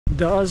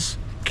Does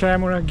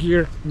camera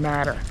gear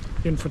matter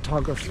in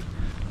photography?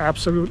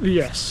 Absolutely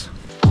yes.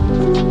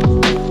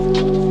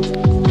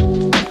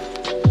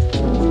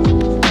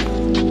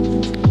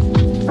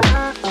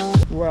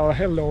 Well,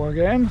 hello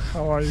again.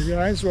 How are you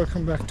guys?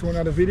 Welcome back to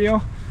another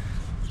video.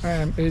 I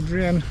am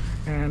Adrian,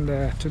 and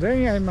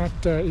today I'm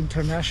at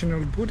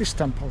International Buddhist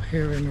Temple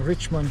here in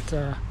Richmond,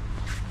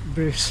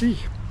 BC.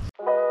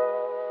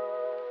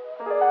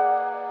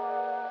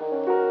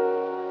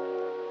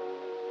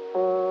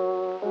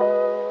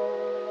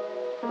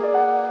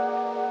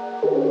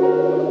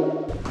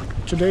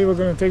 Today we're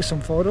going to take some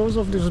photos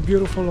of this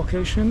beautiful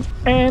location,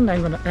 and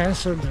I'm going to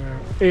answer the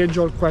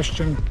age-old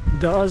question: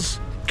 does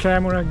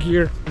camera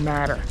gear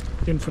matter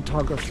in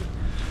photography?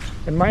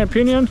 In my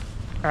opinion,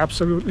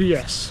 absolutely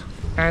yes.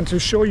 And to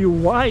show you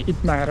why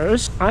it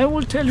matters, I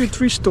will tell you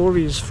 3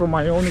 stories from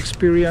my own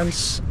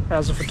experience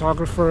as a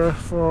photographer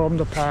from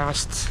the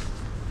past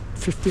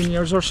 15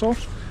 years or so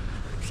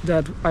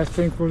that I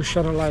think will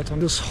shed a light on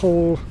this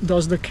whole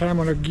does the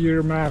camera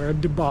gear matter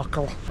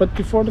debacle. But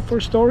before the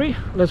first story,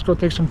 let's go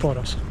take some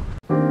photos.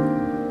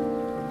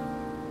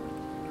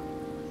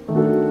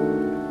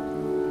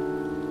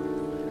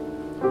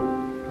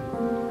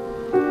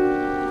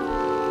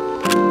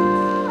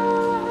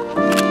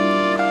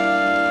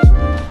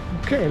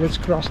 Okay, let's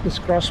cross this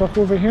crosswalk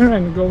over here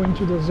and go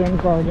into the Zen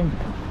garden,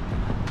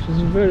 which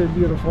is very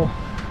beautiful.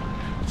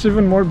 It's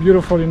even more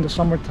beautiful in the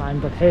summertime,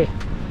 but hey,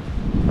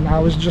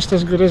 now is just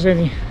as good as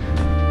any.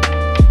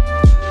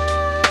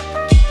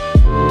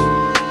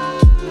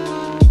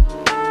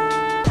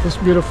 This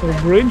beautiful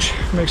bridge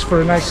makes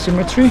for a nice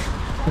symmetry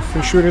if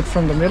we shoot it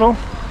from the middle,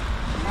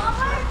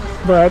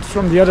 but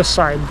from the other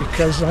side,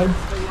 because I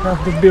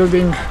have the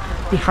building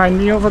behind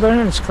me over there,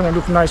 and it's gonna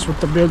look nice with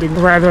the building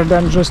rather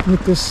than just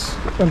with this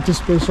empty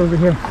space over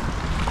here.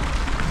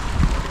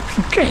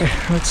 Okay,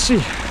 let's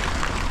see.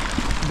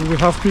 Do we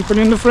have people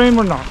in the frame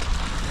or not?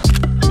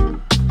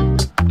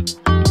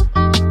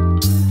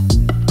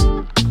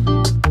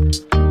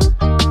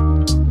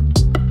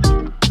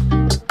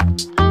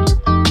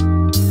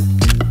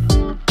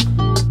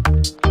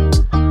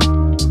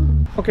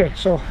 Okay,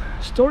 so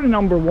story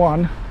number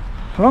 1.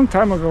 A long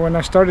time ago when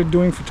I started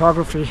doing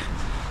photography,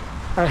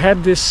 I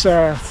had this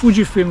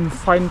Fujifilm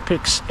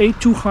FinePix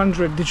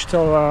A200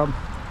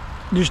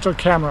 digital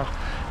camera,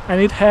 and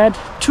it had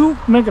 2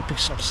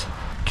 megapixels.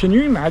 Can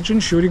you imagine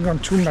shooting on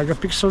 2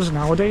 megapixels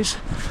nowadays?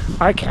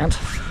 I can't,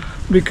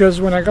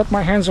 because when I got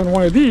my hands on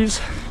one of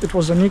these, it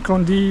was a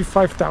Nikon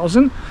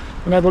D5000,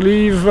 and I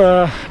believe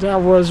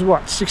that was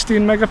what,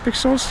 16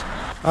 megapixels?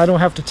 I don't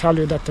have to tell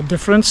you that the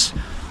difference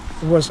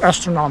was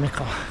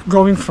astronomical.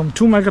 Going from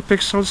 2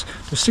 megapixels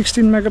to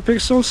 16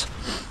 megapixels,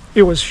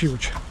 it was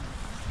huge.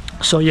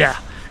 So yeah,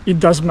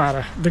 it does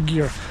matter, the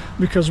gear,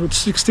 because with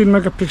 16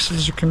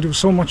 megapixels you can do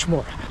so much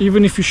more.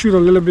 Even if you shoot a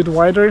little bit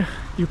wider,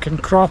 you can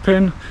crop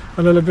in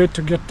a little bit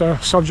to get the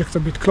subject a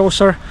bit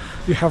closer.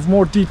 You have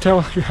more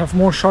detail, you have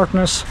more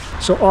sharpness.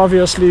 So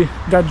obviously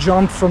that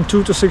jump from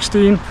 2 to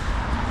 16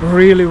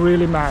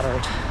 really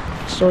mattered.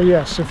 So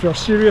yes, if you're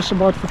serious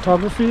about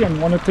photography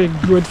and want to take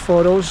good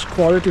photos,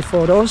 quality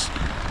photos,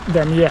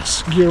 then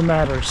yes, gear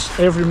matters.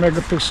 Every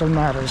megapixel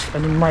matters,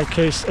 and in my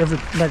case, every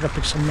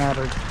megapixel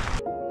mattered.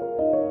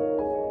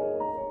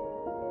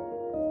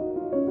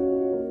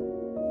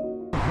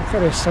 Look at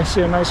this, I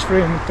see a nice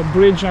frame with the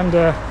bridge and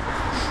the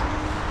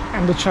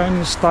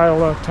Chinese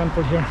style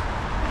temple here.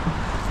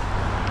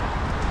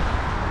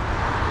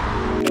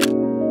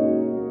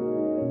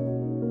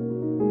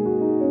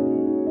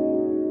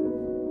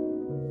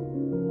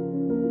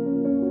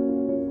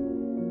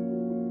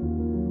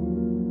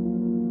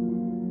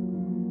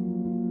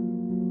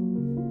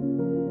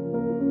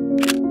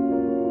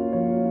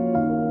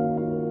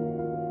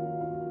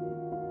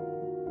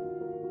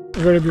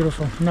 Very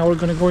beautiful. Now we're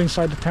going to go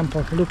inside the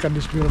temple. Look at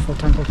this beautiful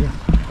temple here.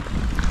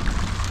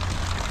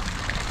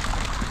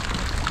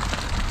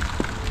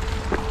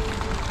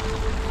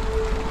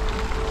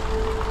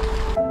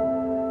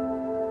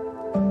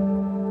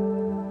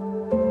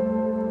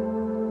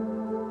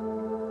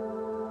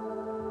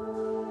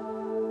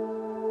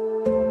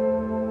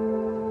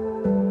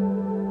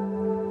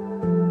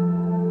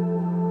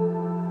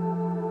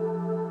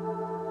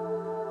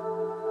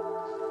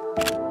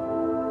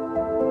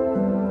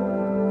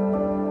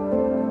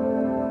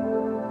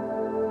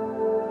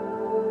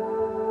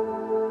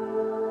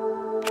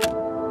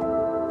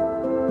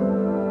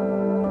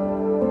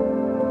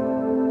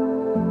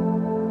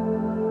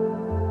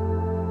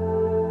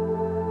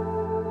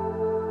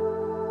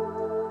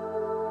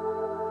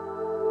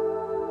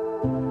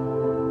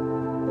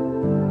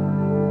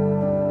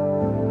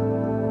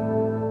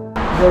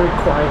 Very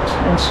quiet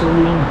and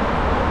serene.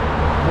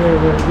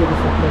 Very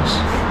beautiful place.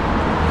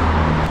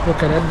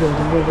 Look at that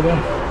building over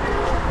there.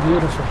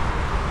 Beautiful.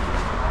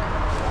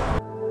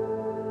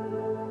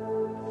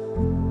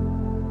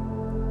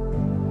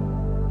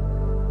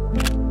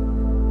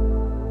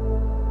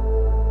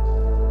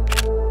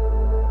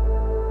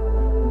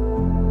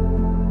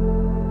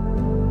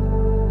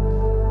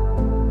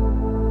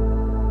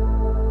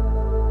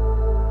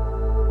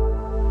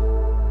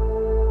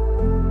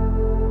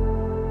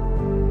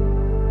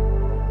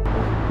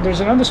 There's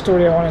another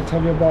story I want to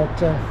tell you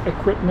about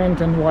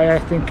equipment and why I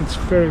think it's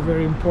very,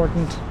 very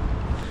important.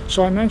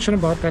 So I mentioned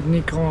about that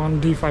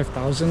Nikon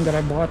D5000 that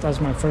I bought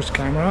as my first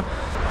camera.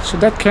 So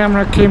that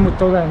camera came with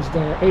the lens,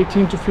 the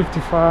 18 to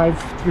 55,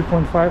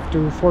 3.5 to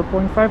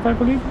 4.5, I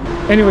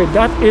believe. Anyway,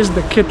 that is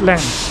the kit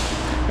lens.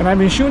 And I've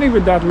been shooting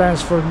with that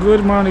lens for a good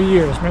amount of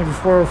years, maybe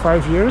 4 or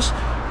 5 years,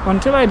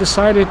 until I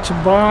decided to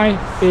buy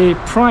a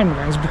prime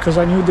lens because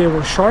I knew they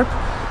were sharp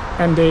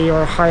and they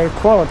are higher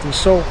quality.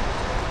 So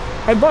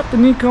I bought the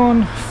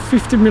Nikon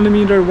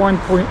 50mm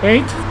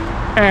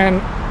 1.8,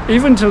 and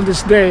even till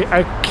this day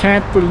I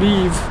can't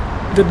believe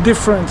the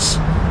difference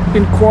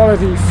in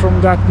quality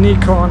from that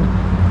Nikon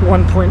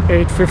 1.8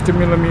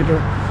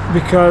 50mm,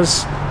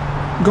 because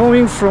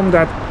going from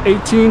that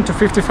 18 to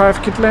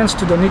 55 kit lens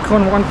to the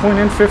Nikon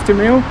 1.8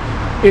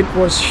 50mm, it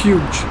was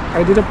huge.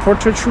 I did a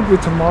portrait shoot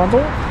with a model,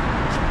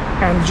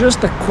 and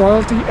just the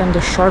quality and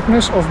the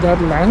sharpness of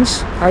that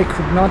lens, I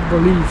could not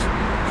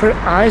believe. Her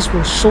eyes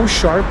were so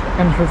sharp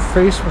and her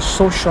face was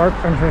so sharp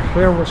and her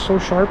hair was so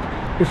sharp.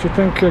 If you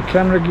think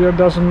camera gear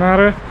doesn't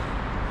matter,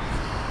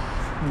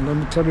 let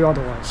me tell you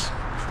otherwise.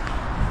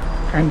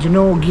 And you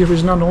know, gear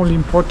is not only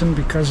important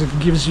because it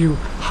gives you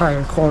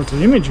higher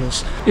quality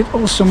images, it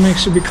also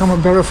makes you become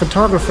a better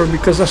photographer,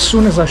 because as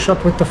soon as I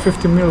shot with the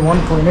 50mm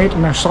 1.8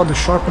 and I saw the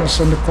sharpness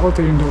and the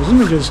quality in those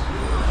images,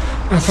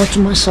 I thought to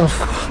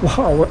myself,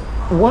 wow,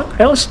 what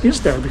else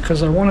is there?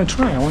 Because I want to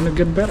try, I want to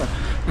get better,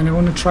 and I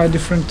want to try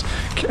different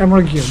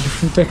camera gear,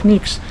 different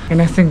techniques.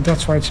 And I think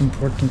that's why it's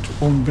important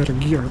to own better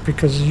gear,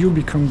 because you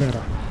become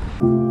better.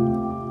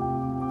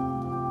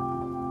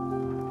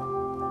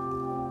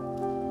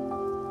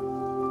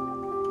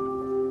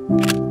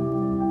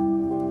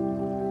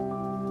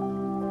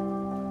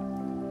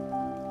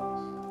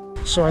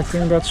 So I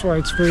think that's why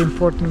it's very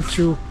important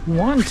to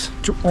want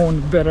to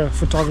own better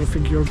photography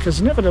gear, because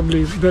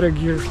inevitably better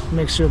gear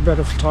makes you a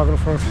better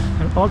photographer,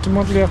 and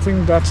ultimately I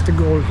think that's the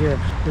goal here.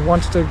 We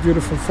want to take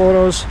beautiful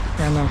photos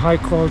and high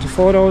quality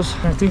photos.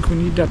 I think we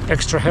need that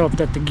extra help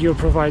that the gear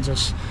provides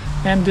us.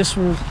 And this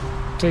will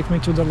take me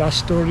to the last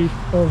story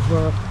of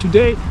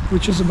today,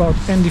 which is about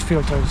ND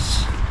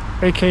filters,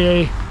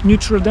 aka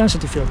neutral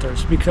density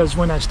filters, because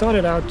when I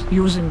started out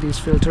using these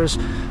filters,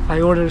 I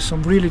ordered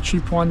some really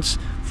cheap ones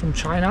from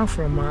China,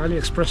 from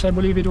AliExpress I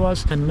believe it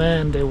was, and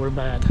man, they were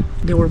bad.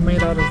 They were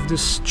made out of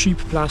this cheap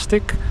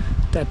plastic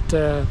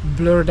that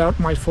blurred out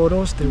my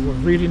photos. They were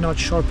really not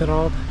sharp at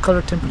all.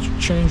 Color temperature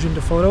change in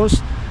the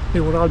photos, they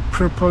were all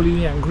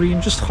purpley and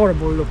green, just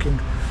horrible looking.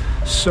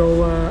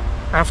 So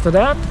after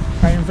that,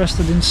 I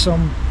invested in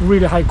some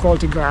really high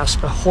quality glass,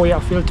 a Hoya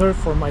filter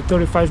for my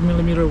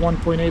 35mm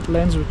 1.8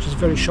 lens, which is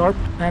very sharp,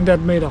 and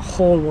that made a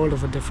whole world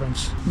of a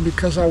difference,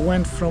 because I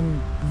went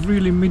from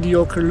really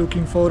mediocre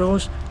looking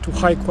photos to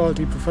high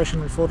quality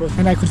professional photos,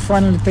 and I could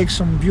finally take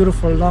some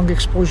beautiful long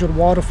exposure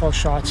waterfall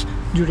shots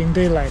during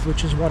daylight,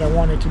 which is what I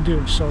wanted to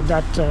do. So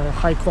that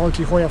high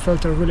quality Hoya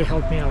filter really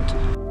helped me out.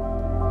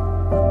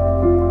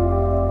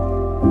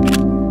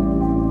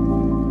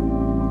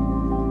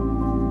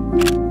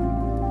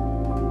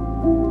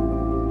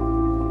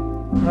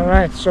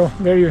 Alright, so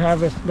there you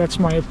have it. That's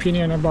my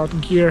opinion about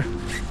gear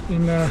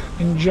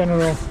in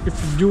general.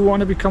 If you do want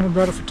to become a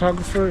better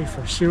photographer, if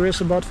you're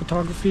serious about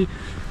photography,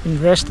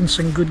 invest in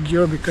some good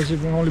gear, because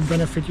it will only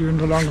benefit you in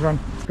the long run.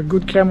 A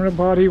good camera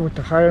body with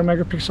a higher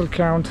megapixel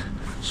count,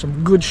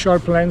 some good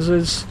sharp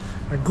lenses,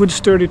 a good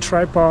sturdy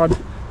tripod,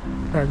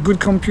 a good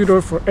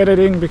computer for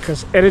editing,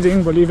 because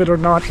editing, believe it or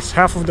not, is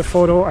half of the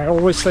photo. I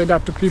always say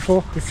that to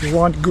people. If you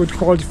want good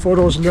quality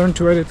photos, learn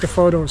to edit the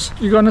photos.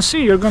 You're gonna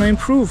see, you're gonna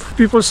improve.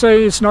 People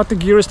say it's not the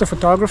gear, it's the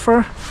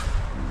photographer.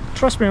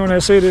 Trust me when I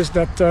say this,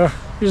 that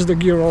is the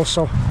gear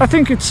also. I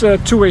think it's a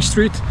two-way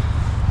street.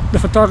 The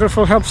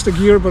photographer helps the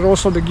gear, but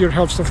also the gear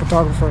helps the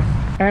photographer.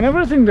 And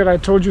everything that I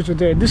told you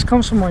today, this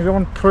comes from my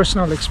own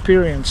personal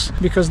experience,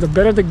 because the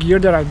better the gear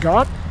that I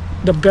got,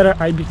 the better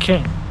I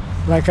became.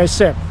 Like I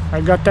said, I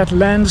got that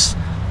lens,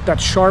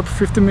 that sharp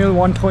 50mm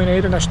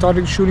 1.8, and I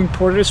started shooting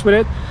portraits with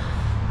it,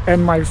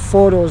 and my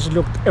photos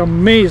looked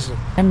amazing.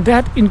 And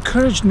that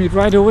encouraged me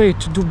right away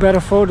to do better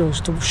photos,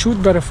 to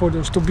shoot better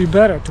photos, to be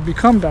better, to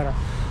become better.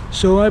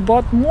 So I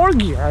bought more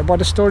gear. I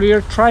bought a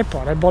sturdier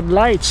tripod, I bought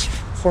lights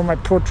for my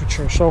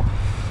portraiture. So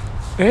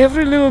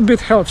every little bit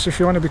helps if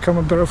you want to become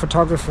a better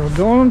photographer.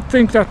 Don't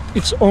think that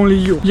it's only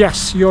you.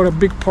 Yes, you're a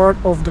big part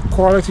of the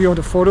quality of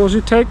the photos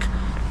you take,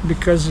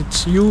 because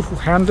it's you who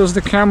handles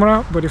the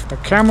camera, but if the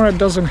camera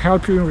doesn't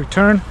help you in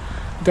return,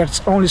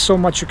 that's only so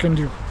much you can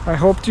do. I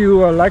hope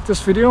you liked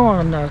this video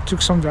and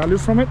took some value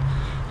from it.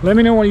 Let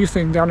me know what you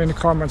think down in the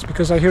comments,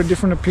 because I hear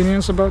different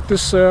opinions about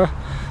this.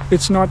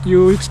 It's not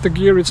you, it's the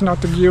gear, it's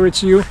not the gear,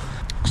 it's you.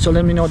 So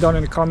let me know down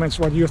in the comments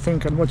what you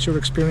think and what's your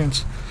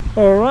experience.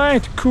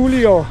 Alright,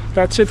 coolio,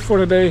 that's it for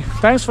today.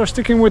 Thanks for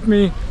sticking with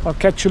me. I'll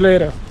catch you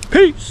later.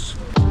 Peace!